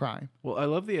of each crime. Well, I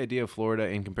love the idea of Florida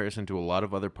in comparison to a lot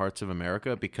of other parts of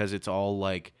America because it's all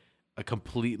like a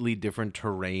completely different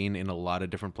terrain in a lot of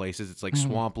different places. It's like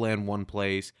swampland one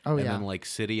place, Oh, and yeah. then like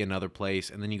city another place,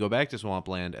 and then you go back to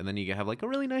swampland, and then you have like a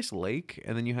really nice lake,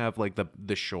 and then you have like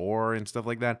the shore and stuff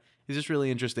like that. It's just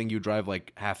really interesting. You drive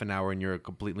like half an hour and you're a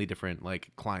completely different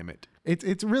like climate.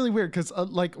 It's really weird because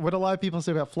like what a lot of people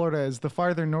say about Florida is the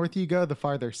farther north you go, the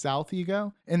farther south you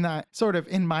go. In that sort of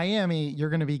in Miami, you're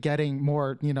going to be getting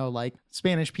more, like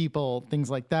Spanish people, things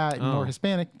like that, and more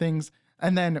Hispanic things.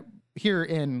 And then here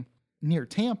in near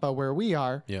Tampa, where we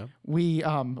are, Yeah. we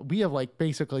have like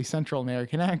basically Central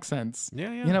American accents.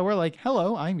 Yeah. We're like,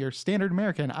 hello, I'm your standard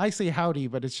American. I say howdy,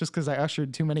 but it's just because I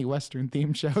ushered too many Western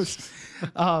themed shows.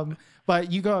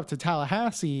 But you go up to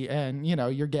Tallahassee and,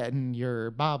 you're getting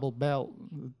your Bible belt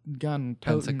gun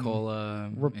toting,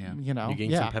 Pensacola. Yeah. You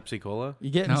getting some Pepsi Cola?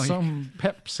 You're getting No, some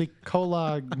Pepsi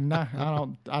Cola. Nah,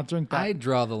 I'll drink that. I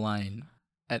draw the line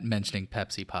at mentioning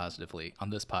Pepsi positively on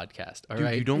this podcast. All Dude,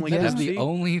 right, you don't like That is Pepsi? the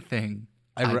only thing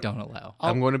I re- don't allow.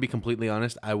 I'm going to be completely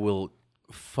honest. I will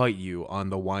fight you on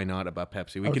the why not about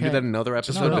Pepsi. We can do Okay. that in another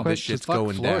episode, real but quick, this shit's just fuck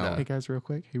going Florida. down. Hey guys, real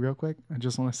quick. I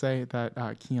just want to say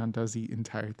that Keon does eat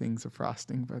entire things of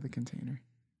frosting by the container.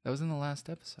 That was in the last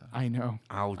episode. I know.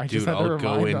 I Dude, just had to I'll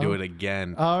go remind into them. it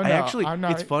again. Oh, no, I actually, I'm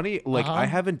not- it's funny. Like, Uh-huh. I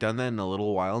haven't done that in a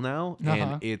little while now,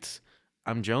 Uh-huh. and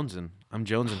I'm jonesing. I'm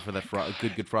jonesing for that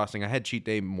good frosting. I had cheat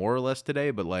day more or less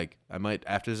today, but like, I might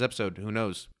after this episode. Who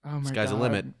knows? Oh my Sky's the God.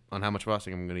 limit on how much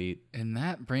frosting I'm going to eat. And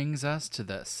that brings us to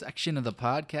the section of the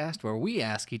podcast where we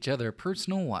ask each other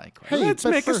personal why questions. Hey, Let's but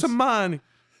make us first- some money.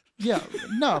 Yeah.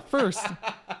 No, first,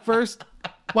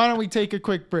 why don't we take a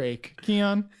quick break,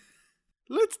 Keon?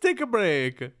 Let's take a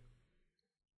break.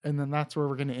 And then that's where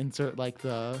we're going to insert like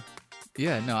the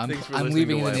Yeah, no, I'm Thanks for I'm listening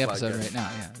leaving to it in the Why episode Podcast. right now.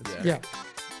 Yeah. it's- yeah.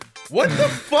 What the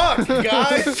fuck,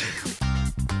 guys?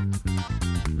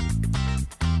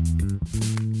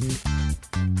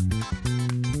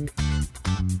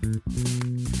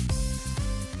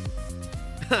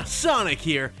 Sonic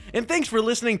here, and thanks for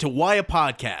listening to Why a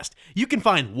Podcast. You can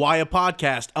find Why a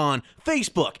Podcast on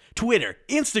Facebook, Twitter,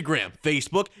 Instagram,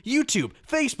 Facebook, YouTube,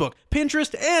 Facebook,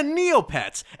 Pinterest, and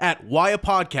Neopets at Why a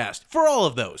Podcast for all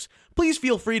of those. Please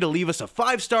feel free to leave us a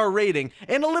 5-star rating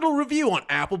and a little review on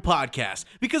Apple Podcasts,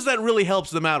 because that really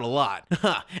helps them out a lot.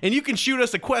 And you can shoot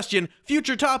us a question,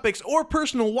 future topics, or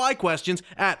personal why questions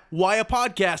at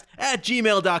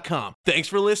whyapodcast@gmail.com. Thanks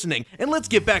for listening, and let's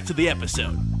get back to the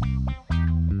episode.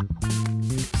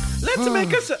 Let's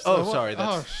make us... Sorry,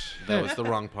 that was the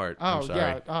wrong part. I'm sorry.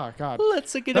 Yeah. Oh, God.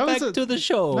 Let's get back to the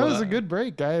show. That was a good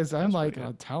break, guys. I'm like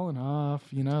telling off,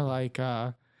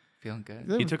 Feeling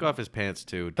good. He took off his pants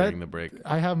too during the break.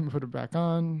 I haven't put it back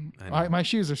on. My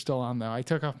shoes are still on, though. I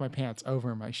took off my pants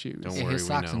over my shoes. Don't worry, His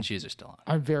socks we know. and shoes are still on.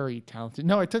 I'm very talented.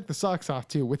 No, I took the socks off,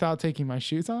 too, without taking my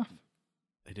shoes off.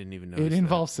 I didn't even notice It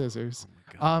involves scissors.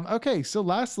 Okay, so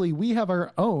lastly, we have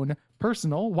our own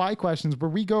personal why questions where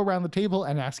we go around the table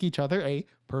and ask each other a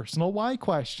personal why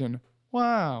question.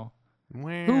 Wow.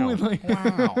 Wow. Who would like,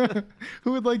 Wow.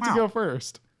 who would like to go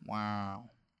first? Wow.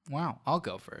 I'll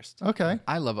go first. Okay.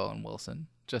 I love Owen Wilson.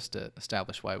 Just to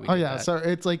establish why we Oh did yeah, that. so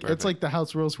it's like Perfect. the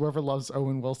house rules. Whoever loves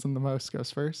Owen Wilson the most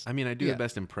goes first. I mean, I do Yeah. the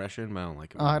best impression, but I don't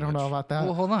like it. I don't know about that.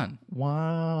 Well, hold on.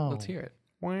 Wow. Let's hear it.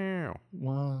 Wow.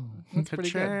 Wow. That's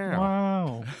pretty good.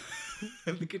 Wow.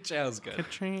 The ka-chow's good.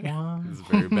 Wow. It's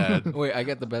very bad. Wait, I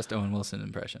got the best Owen Wilson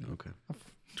impression. Okay.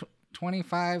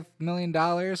 $25 million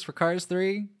for Cars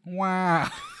 3? Wow.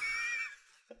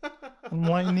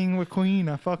 Lightning McQueen.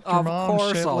 I fucked your Of mom.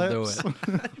 course shit I'll lips. do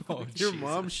it. Oh, Your Jesus.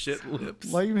 mom's shit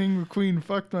lips. Lightning McQueen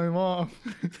fucked my mom.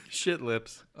 Shit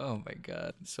lips. Oh my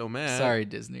God. So mad. Sorry,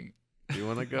 Disney. You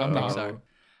want to go? I'm sorry.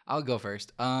 I'll go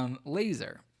first.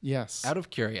 Laser. Yes. Out of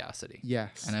curiosity.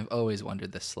 Yes. And I've always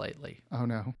wondered this slightly. Oh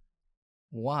no.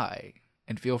 Why?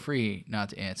 And feel free not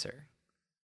to answer.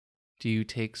 Do you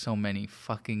take so many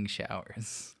fucking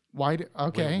showers? Why?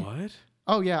 Okay. Wait, what?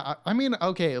 Oh yeah. I mean,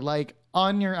 okay. Like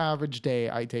on your average day,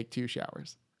 I take 2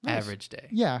 showers. Average day.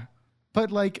 Yeah,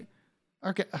 but like,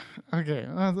 okay.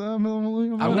 I'm I'm not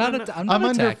under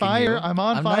attacking fire. you. I'm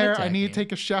on I'm not fire. I attacking need you. to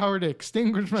take a shower to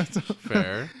extinguish myself.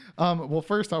 Fair. Well,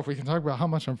 first off, we can talk about how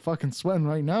much I'm fucking sweating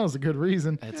right now is a good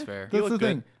reason. That's fair. That's look the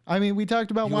thing. good. I mean, we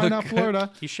talked about You why look not good.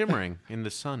 Florida. He's shimmering in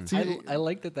the sun. I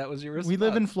like that was your response. We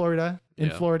live in Florida. In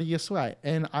Yeah. Florida, you sweat.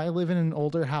 And I live in an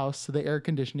older house, so the air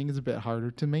conditioning is a bit harder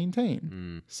to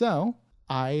maintain. So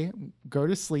I go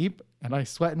to sleep and I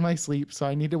sweat in my sleep. So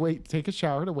I need to take a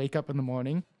shower to wake up in the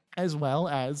morning, as well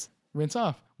as rinse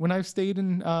off. When I've stayed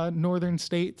in northern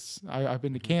states, I've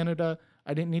been to Canada,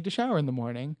 I didn't need to shower in the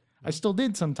morning. I still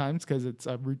did sometimes because it's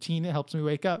a routine. It helps me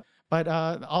wake up. But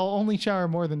I'll only shower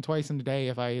more than twice in a day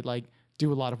if I like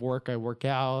do a lot of work. I work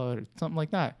out or something like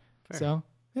that. So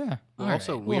yeah. Well, All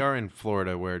also, right. we are in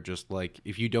Florida where just like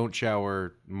if you don't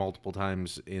shower multiple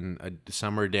times in a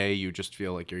summer day, you just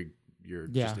feel like you're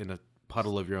Yeah. just in a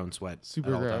puddle of your own sweat. Super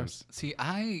at all gross. times. See,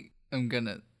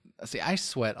 I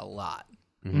sweat a lot,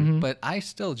 Mm-hmm. but I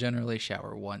still generally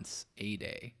shower once a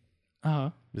day,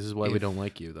 Uh-huh. This is why we If- don't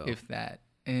like you, though. if that.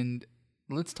 And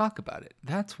let's talk about it.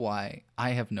 That's why I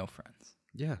have no friends.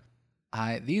 yeah.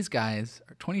 These guys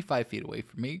are 25 feet away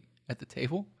from me at the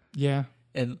table, Yeah.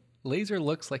 and Laser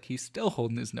looks like he's still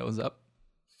holding his nose up.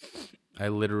 I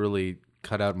literally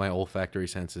cut out my olfactory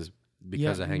senses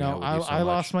because I hang out with you so I much.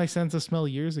 lost my sense of smell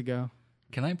years ago.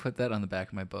 Can I put that on the back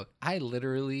of my book? I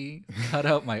literally cut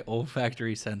out my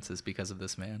olfactory senses because of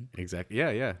this man. Exactly.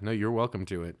 Yeah. No, you're welcome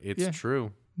to it. It's Yeah.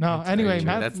 true. No, That's anyway, very true.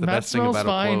 Matt, That's the Matt best thing smells about a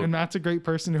fine, quote. and Matt's a great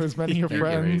person who has many of You're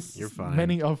great. friends. You're fine.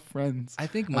 Many of friends. I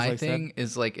think as my I said. thing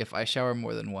is like if I shower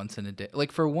more than once in a day.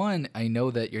 Like for one, I know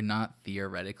that you're not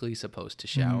theoretically supposed to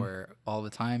Mm-hmm. shower all the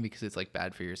time because it's like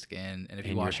bad for your skin, and if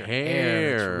you And your wash your hair,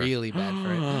 hair. it's really bad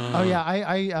for it. Oh yeah,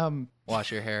 I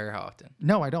Wash your hair how often?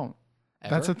 no, I don't.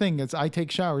 That's the Ever? thing. Is I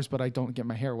take showers, but I don't get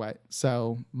my hair wet,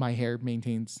 so my hair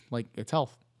maintains like its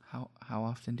health. How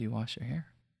often do you wash your hair?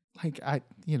 Like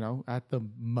at the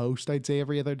most, I'd say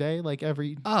every other day, like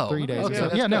every Oh, 3 days. okay, or so.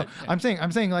 that's Yeah, no, good. Yeah.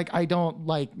 I'm saying like I don't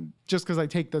like just because I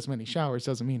take this many showers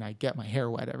doesn't mean I get my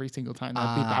hair wet every single time.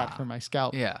 That'd be bad for my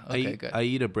scalp. Yeah. Okay. Good. I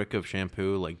eat a brick of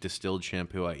shampoo, like distilled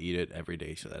shampoo. I eat it every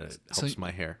day so that it So helps my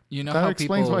hair. you know That how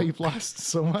explains people why you've lost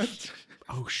so much.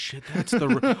 Oh shit, that's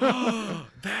the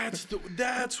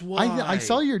that's why. I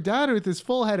saw your dad with his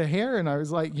full head of hair, and I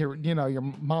was like, your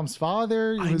mom's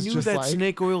father. I was knew just that like,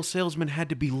 snake oil salesman had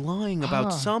to be lying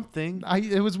about something.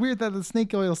 It was weird that the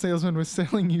snake oil salesman was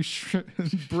selling you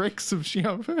bricks of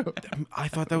shampoo. I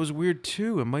thought that was weird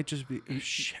too. It might just be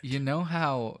shit. You know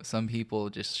how some people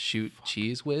just shoot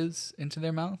cheese whiz into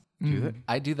their mouth? Do that?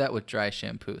 I do that with dry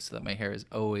shampoo so that my hair is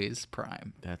always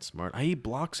prime. That's smart. I eat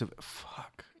blocks of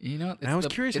fuck. You know, And I was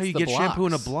curious how it's you the get shampoo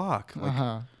in a blocks. block.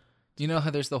 Like, You know how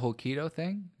there's the whole keto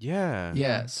thing? yeah.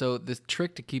 Yeah. So the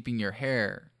trick to keeping your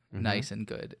hair nice and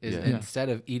good is instead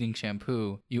of eating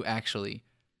shampoo, you actually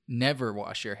never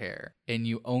wash your hair and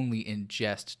you only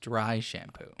ingest dry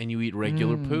shampoo. And you eat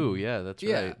regular poo. Yeah, that's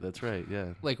Yeah. right. That's right.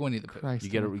 Yeah. Like Winnie the Pooh. Christ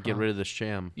You on a get cross. rid of the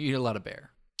sham. You eat a lot of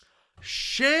bear.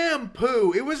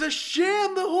 Shampoo. It was a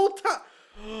sham the whole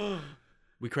time.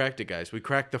 We cracked it, guys. We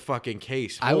cracked the fucking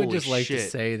case. I would Holy just like to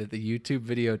shit. say that the YouTube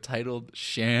video titled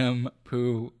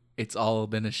Shampoo, It's All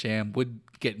Been a Sham would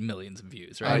get millions of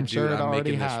views, right? I'm sure it I'm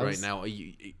already making this has. right now.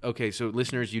 Okay, so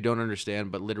listeners, you don't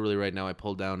understand, but literally right now I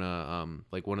pulled down a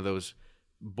like one of those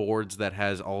boards that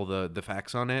has all the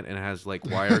facts on it and it has like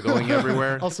wire going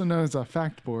everywhere. Also known as a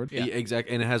fact board. Yeah,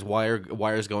 exactly. And it has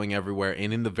wires going everywhere.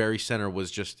 And in the very center was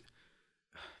just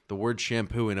the word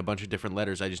shampoo in a bunch of different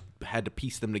letters. I just had to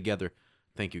piece them together.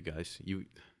 Thank you, guys. You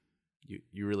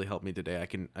really helped me today. I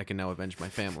can now avenge my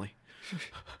family.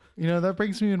 You know, that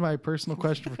brings me to my personal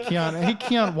question for Keon. Hey,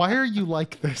 Keon, why are you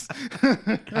like this?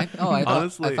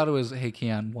 Honestly. I thought it was, hey,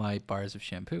 Keon, why bars of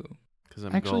shampoo? Because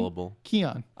I'm Actually, gullible.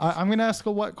 Keon, I'm going to ask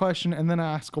a what question and then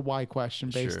I ask a why question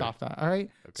based Sure. off that. All right.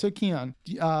 So, Keon,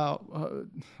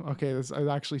 okay, this it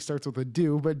actually starts with a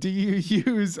do, but do you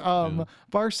use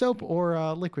bar soap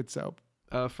or liquid soap?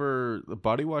 For the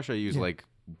body wash, I use like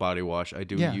body wash. I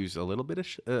do use a little bit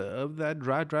of that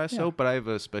dry soap, but I have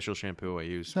a special shampoo I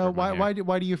use. So for my hair.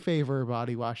 why do you favor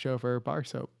body wash over bar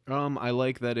soap? I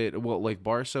like that like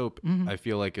bar soap, I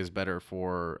feel like is better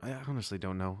for, I honestly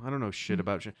don't know. I don't know shit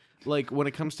about shit. Like when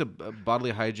it comes to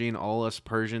bodily hygiene, all us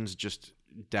Persians just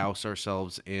douse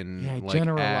ourselves in like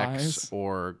generalize. Axe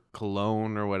or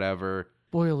cologne or whatever.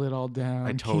 Boil it all down.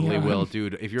 I totally Keon. will,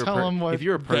 dude. If you're Tell 'em what if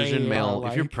you're a Persian they male, are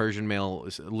if you're like. Persian male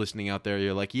listening out there,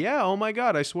 you're like, yeah, oh my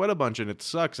god, I sweat a bunch and it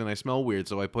sucks and I smell weird,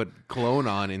 so I put cologne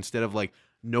on instead of like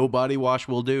no body wash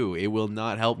will do. It will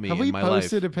not help me Have in we my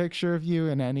posted life. a picture of you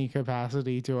in any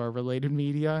capacity to our related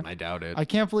media? I doubt it. I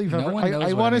can't believe No one knows I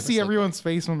what want any to of us see look everyone's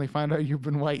face when they find out you've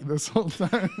been white this whole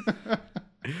time.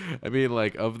 I mean,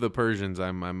 like of the Persians,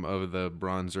 I'm of the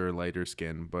bronzer, lighter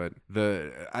skin. But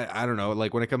I don't know.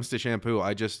 Like when it comes to shampoo,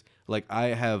 I just like I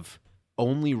have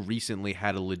only recently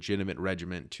had a legitimate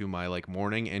regimen to my like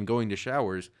morning and going to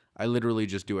showers. I literally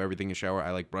just do everything in shower. I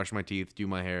like brush my teeth, do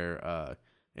my hair,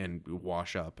 and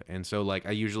wash up. And so like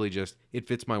I usually just it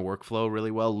fits my workflow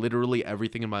really well. Literally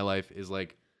everything in my life is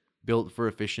like built for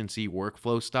efficiency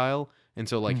workflow style. And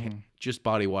so like just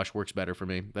body wash works better for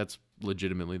me. That's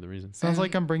legitimately the reason. Sounds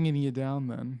like I'm bringing you down.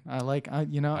 Then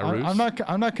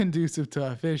I'm not conducive to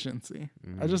efficiency.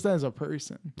 I just as a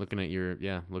person. Looking at your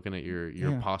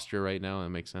posture right now, that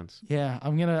makes sense. Yeah,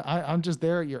 I'm just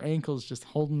there at your ankles, just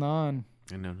holding on.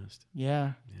 I noticed.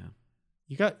 Yeah,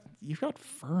 Yeah. you've got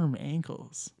firm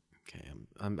ankles. Okay.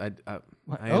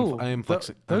 I am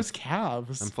flexing. Those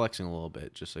calves. I'm flexing a little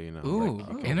bit, just so you know. Ooh,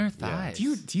 Like, inner thighs.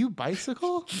 Do you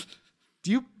bicycle? Do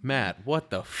you? Matt,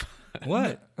 what the?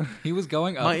 What? He was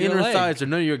going up My your inner leg. thighs are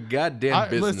none of your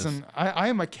goddamn business. Listen, I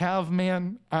am a calf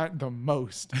man at the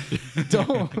most.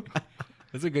 Don't.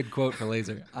 That's a good quote for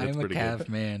Laser. I am a pretty calf good.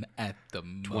 man at the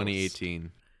most.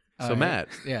 2018. So right. Matt.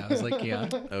 Yeah, I was like, yeah.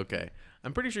 Okay.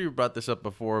 I'm pretty sure you brought this up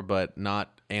before, but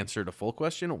not answered a full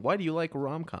question. Why do you like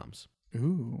rom-coms?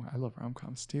 Ooh, I love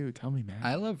rom-coms too. Tell me, man.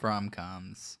 I love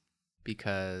rom-coms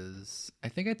because I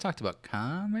think I talked about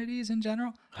comedies in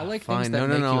general. I like things Fine. that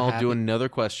make you I'll happy. do another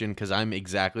question because I'm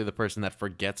exactly the person that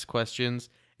forgets questions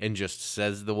and just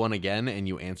says the one again and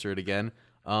you answer it again.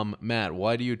 Matt,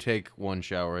 why do you take one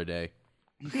shower a day?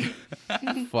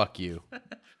 Fuck you.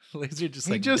 Laser just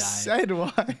He like just died. said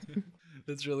why.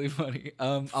 That's really funny.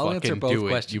 I'll answer Fucking both do it,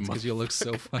 questions you because you look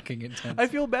so fucking intense. I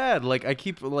feel bad. Like I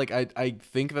keep like I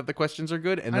think that the questions are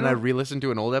good, and then I re-listen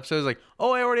to an old episode. It's like,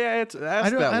 oh, I already asked I that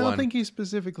don't one. think he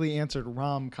specifically answered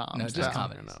rom-coms. No, just though.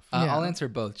 comedies. enough. Yeah. I'll answer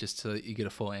both just so that you get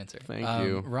a full answer. Thank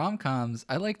you. Rom-coms,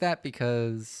 I like that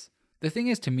because the thing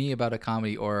is to me about a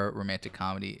comedy or a romantic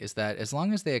comedy is that as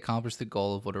long as they accomplish the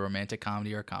goal of what a romantic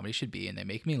comedy or a comedy should be and they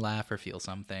make me laugh or feel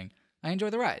something, I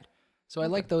enjoy the ride. So I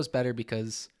like those better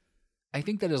because I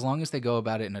think that as long as they go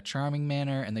about it in a charming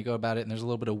manner and they go about it and there's a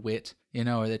little bit of wit,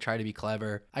 or they try to be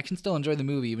clever, I can still enjoy the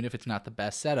movie even if it's not the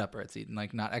best setup or it's even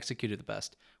like not executed the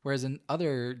best. Whereas in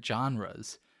other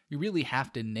genres, you really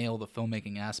have to nail the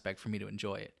filmmaking aspect for me to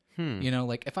enjoy it.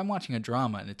 Like if I'm watching a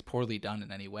drama and it's poorly done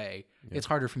in any way, it's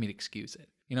harder for me to excuse it.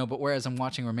 But whereas I'm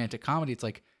watching romantic comedy, it's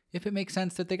like if it makes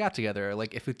sense that they got together, or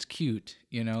like if it's cute,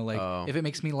 if it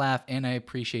makes me laugh and I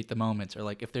appreciate the moments, or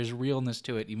like if there's realness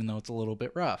to it, even though it's a little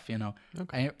bit rough,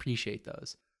 I appreciate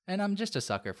those. And I'm just a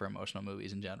sucker for emotional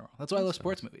movies in general. That's why I love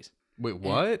sports movies. Wait,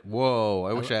 what? Whoa!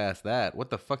 I wish I asked that. What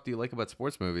the fuck do you like about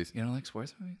sports movies? You don't like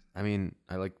sports movies? I mean,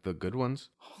 I like the good ones.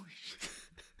 Holy shit.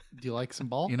 Do you like some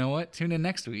ball? You know what? Tune in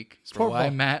next week for Sport why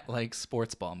ball. Matt likes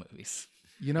sports ball movies.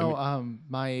 You know,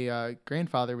 my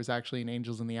grandfather was actually in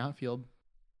Angels in the Outfield.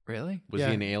 Really? Was Yeah.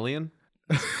 he an alien?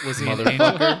 Was he an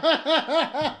angel?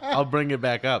 I'll bring it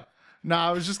back up. No,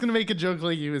 I was just gonna make a joke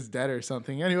like he was dead or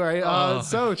something. Anyway, Oh,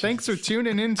 so thanks for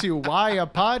tuning into Why a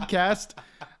Podcast.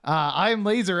 I'm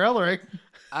Laser Elric.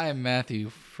 I'm Matthew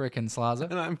frickin' Slaza.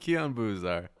 And I'm Keon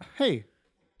Buzar. Hey,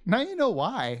 now you know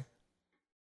why,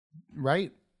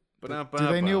 right? Do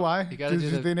they know why? You gotta do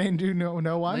do the- they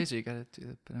know why? Laser, you gotta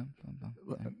do the.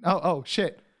 Oh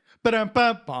shit.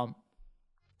 Ba-dum-bum-bum.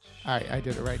 All right, I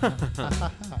did it right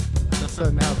now. So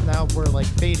now we're like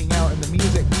fading out in the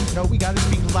music. No, we gotta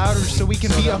speak louder so we can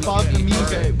be above the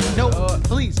music. No,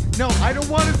 please, no, I don't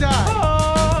want to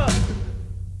die.